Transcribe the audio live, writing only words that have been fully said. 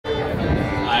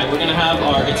Alright, we're gonna have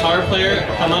our guitar player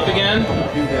come up again.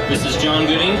 This is John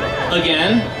Gooding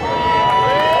again.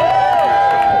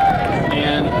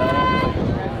 And,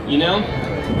 you know,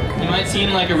 he might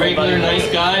seem like a regular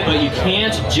nice guy, but you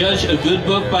can't judge a good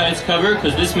book by its cover,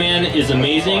 because this man is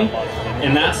amazing.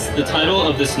 And that's the title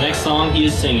of this next song he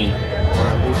is singing.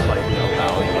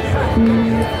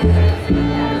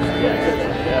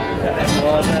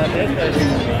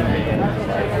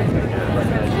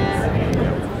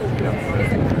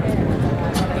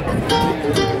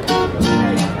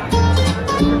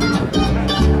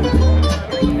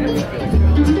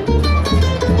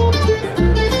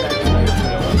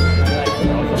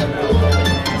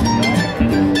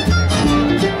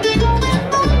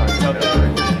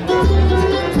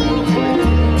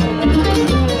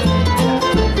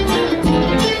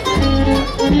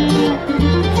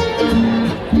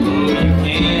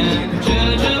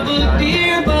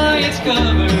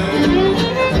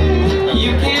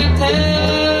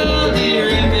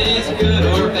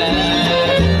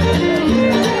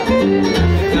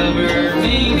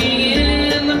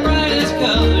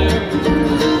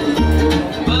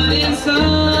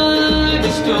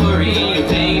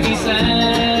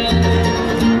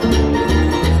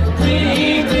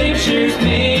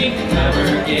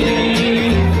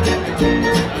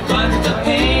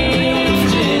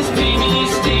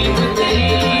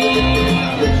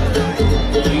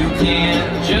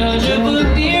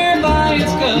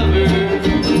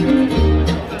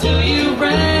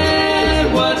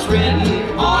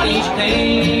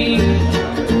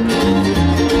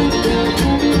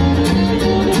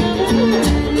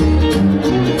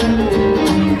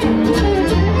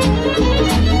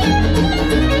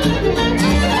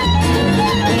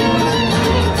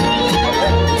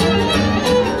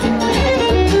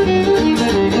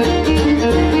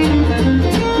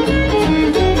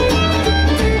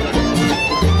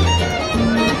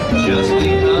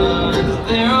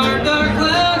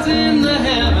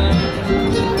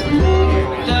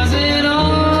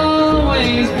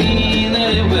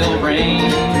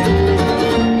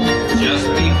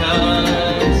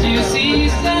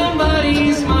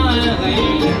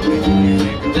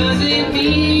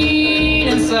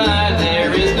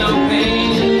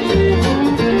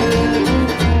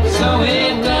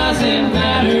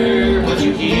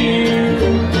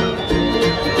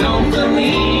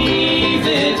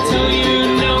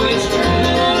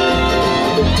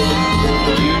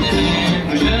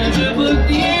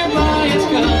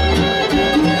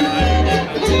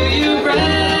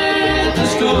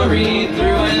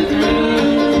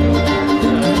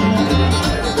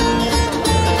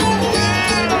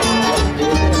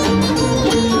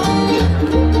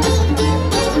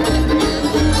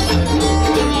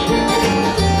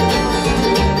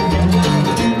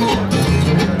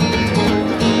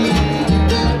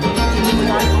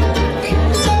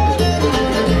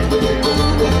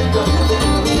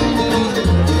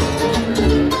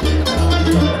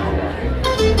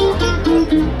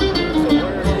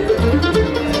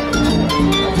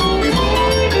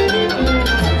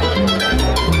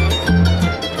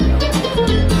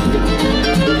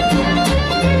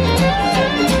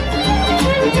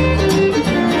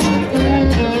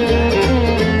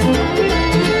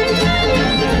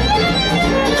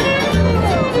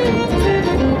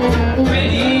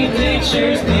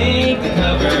 Pictures make the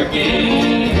cover game.